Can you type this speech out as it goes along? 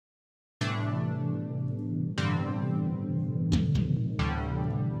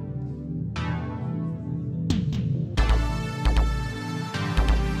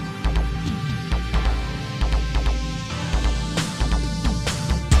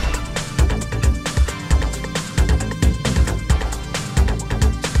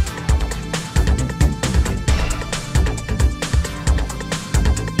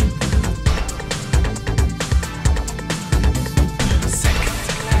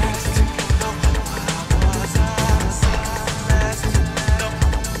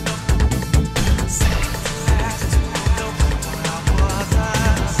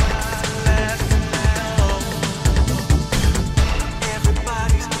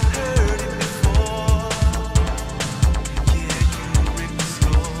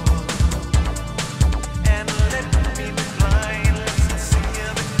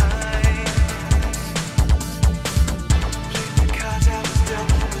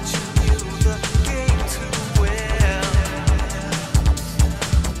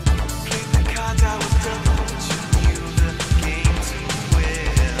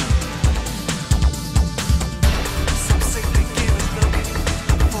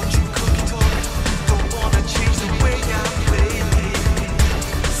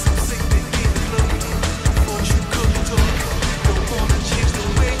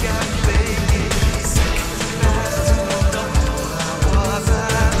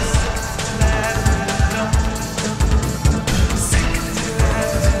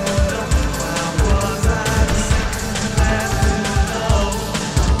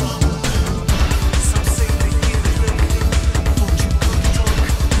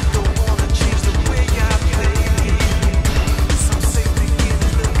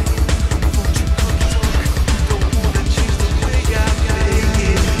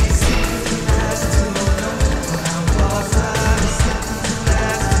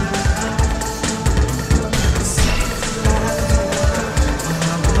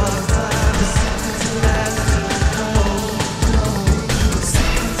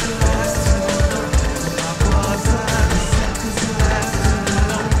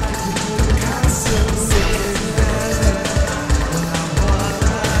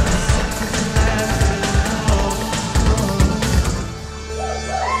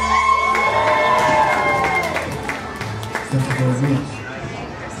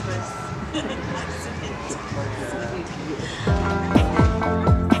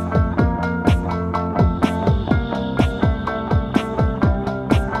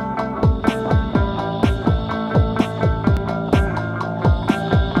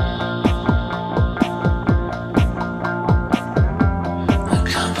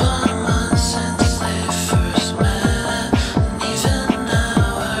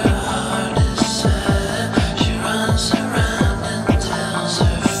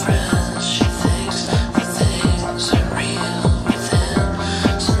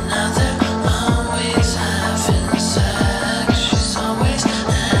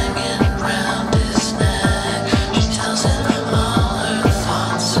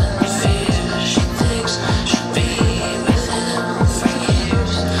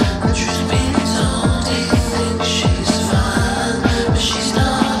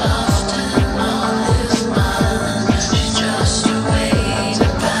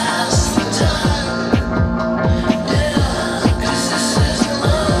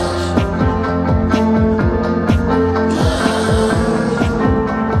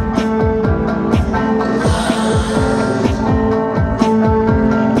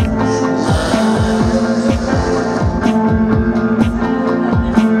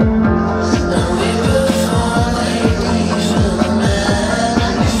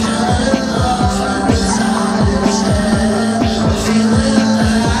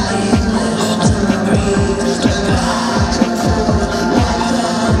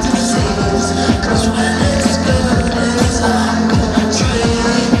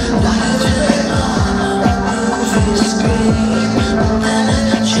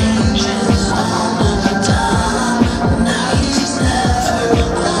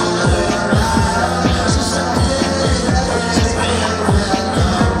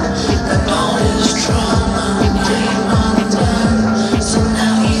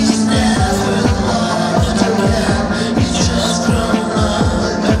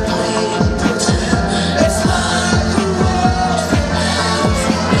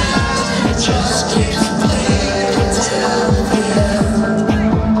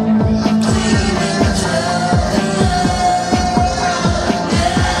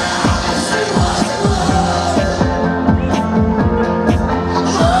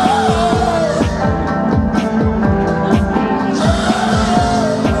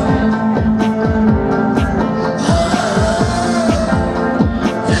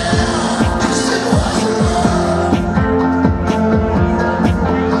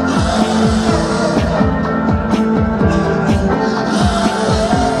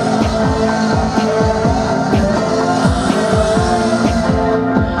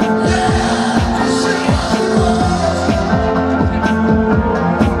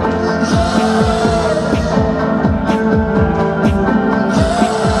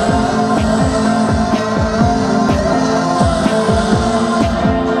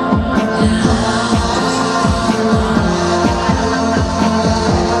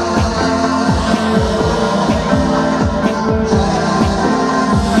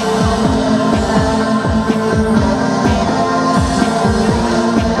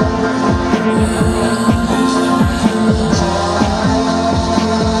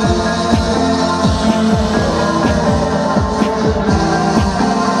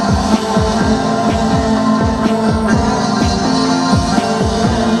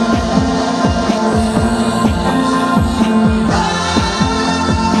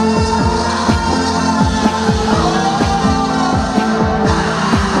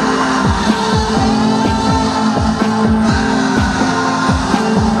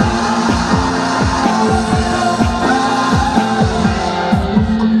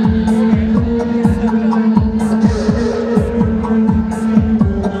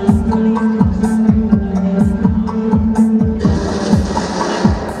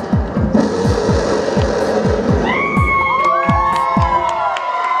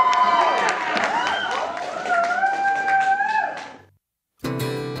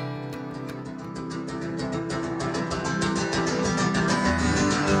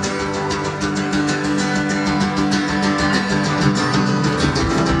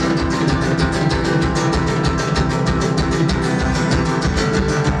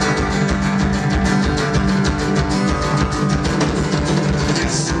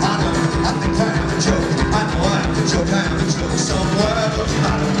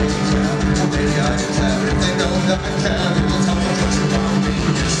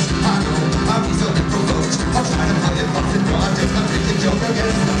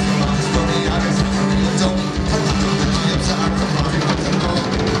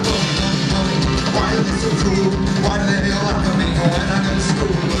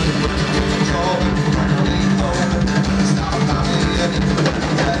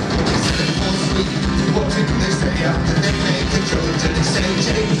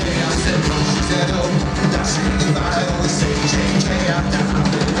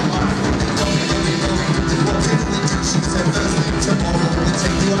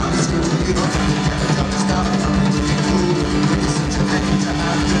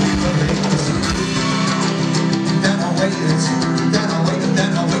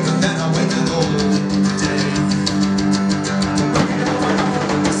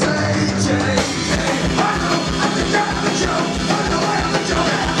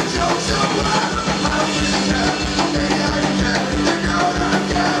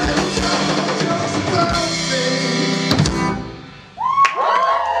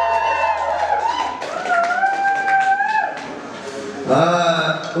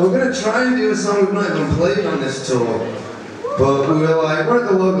try and do a song we've not even played on this tour. But we were like, we're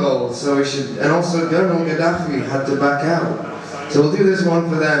at the Lughole, so we should, and also General Gaddafi had to back out. So we'll do this one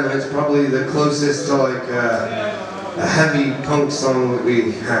for them, and it's probably the closest to like a heavy punk song that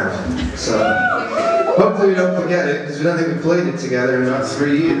we have. So hopefully we don't forget it, because we don't think we played it together in about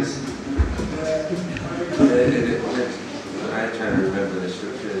 3 years. I'm trying to remember the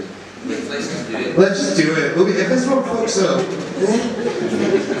structure. Let's just do it. Let's just do it. If this one fucks up,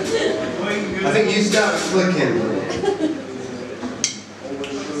 I think you start flicking.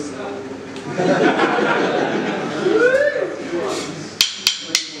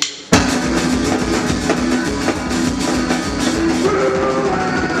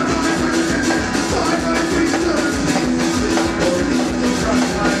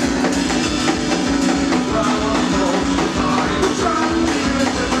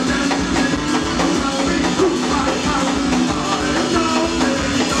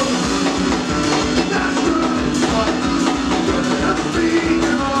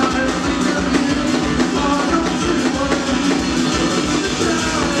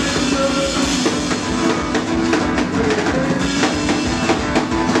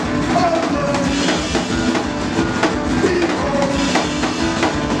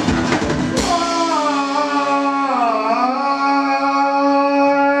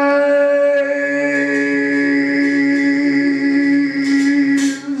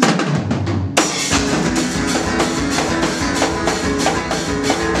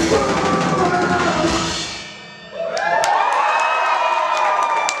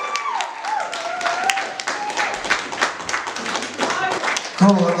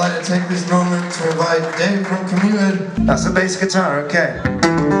 Cool, I'd like to take this moment to invite Dave from Commuted. That's the bass guitar, okay.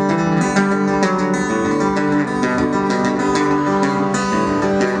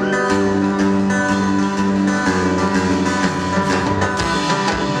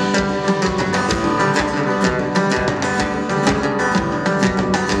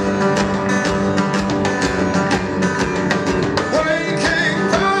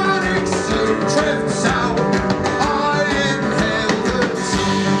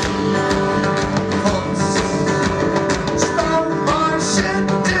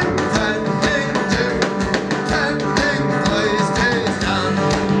 Shit.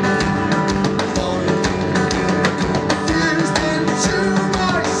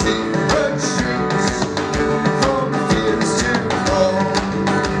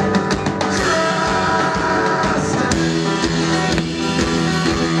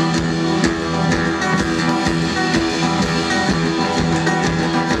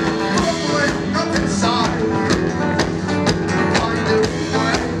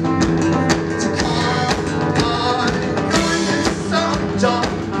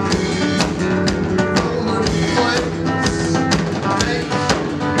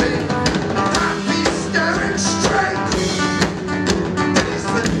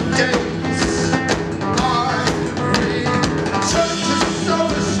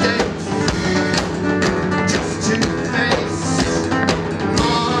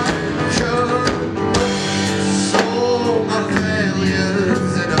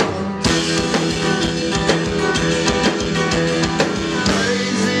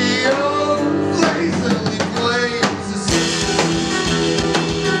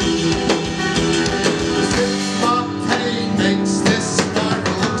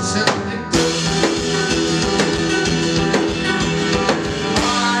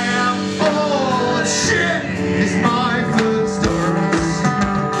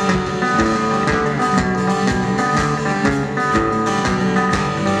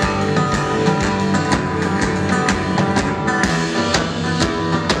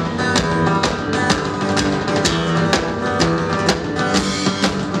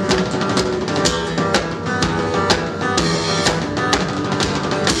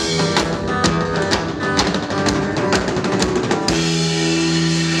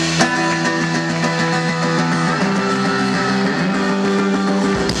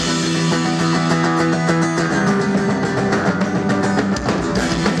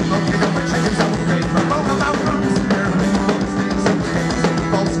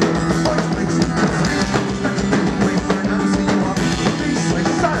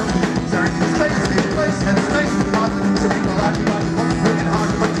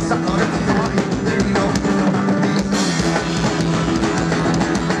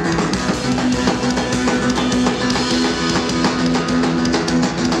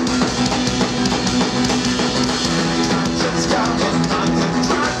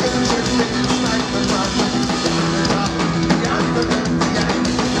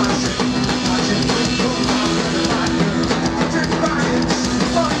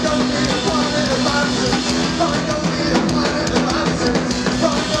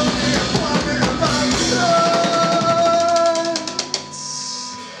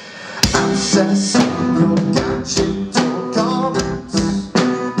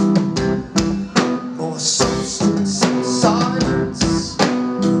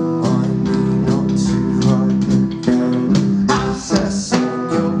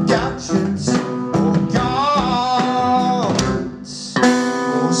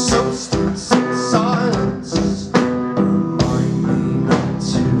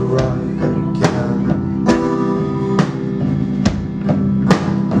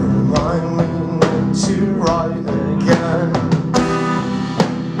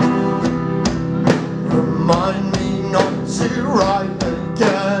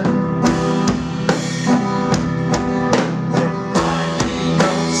 again.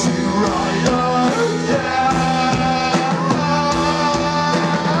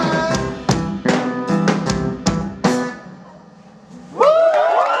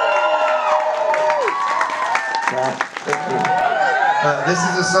 This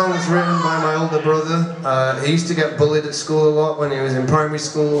is a song that's written by my older brother. He used to get bullied at school a lot when he was in primary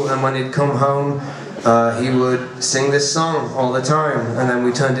school, and when he'd come home, he would sing this song all the time, and then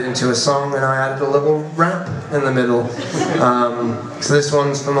we turned it into a song, and I added a little rap in the middle. So this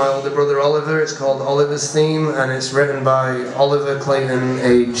one's for my older brother Oliver. It's called Oliver's Theme, and it's written by Oliver Clayton,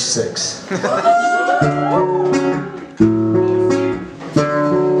 age 6.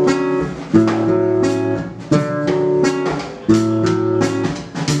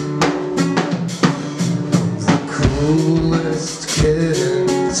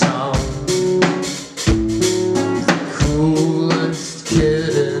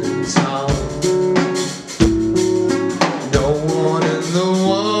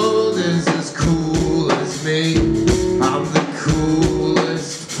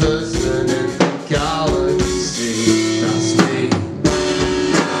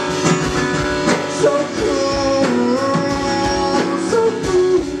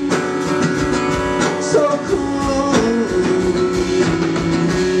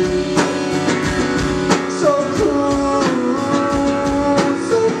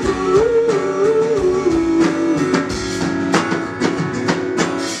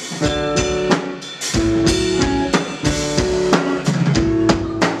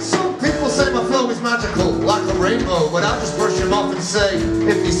 But I'll just brush him off and say,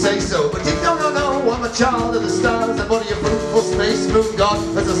 if you say so. But you don't know, I'm a child of the stars. I body a fruitful space moon god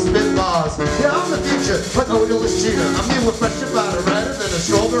as I spit bars. Yeah, I'm the future, like odorless tuna. I'm new with fresh about a redder than a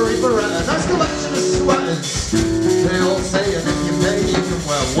strawberry beretta. Nice collection of sweaters. They all say, and if you pay, you can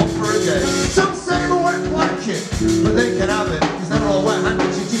wear one for a day. Some say I won't like it, but they can have it, cause they're all wet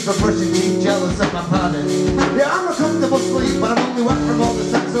handkerchiefs for brushing teeth, jealous of my padding. Yeah, I'm a comfortable sleep, but I'm only wet from all the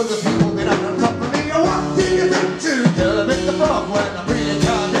sex other people get out on top of me. What do you think to Kermit the Frog when I'm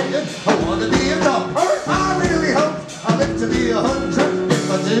reincarnated? I want to be a dog. I really hope I live to be 100. If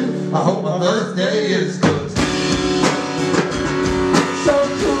I do, I hope my birthday is good. So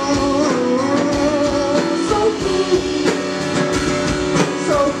cool, so cool,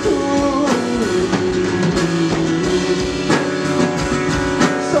 so cool,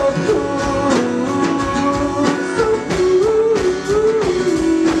 so cool, so cool.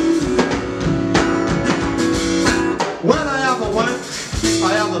 When I have a wank,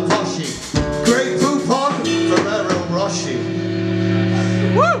 I have a poshy. Great poupon, Ferrero Rocher.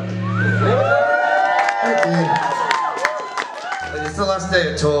 Woo! Thank you. It's the last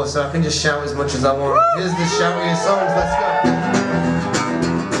day of tour, so I can just shout as much as I want. Here's the shoutiest songs, let's go.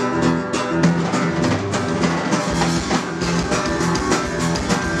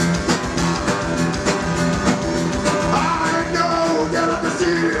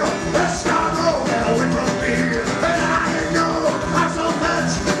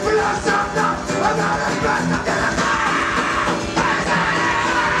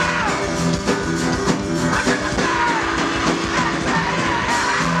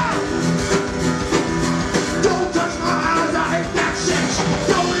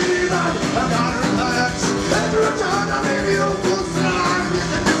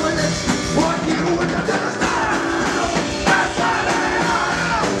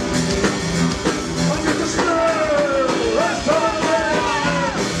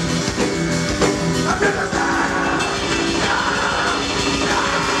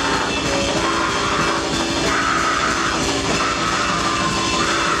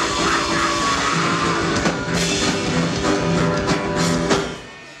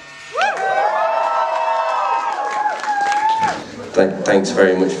 Thanks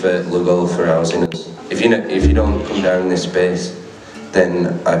very much for Lughole for housing us. If you don't come down this space, then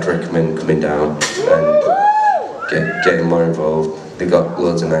I'd recommend coming down and getting more involved. They got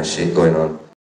loads of nice shit going on.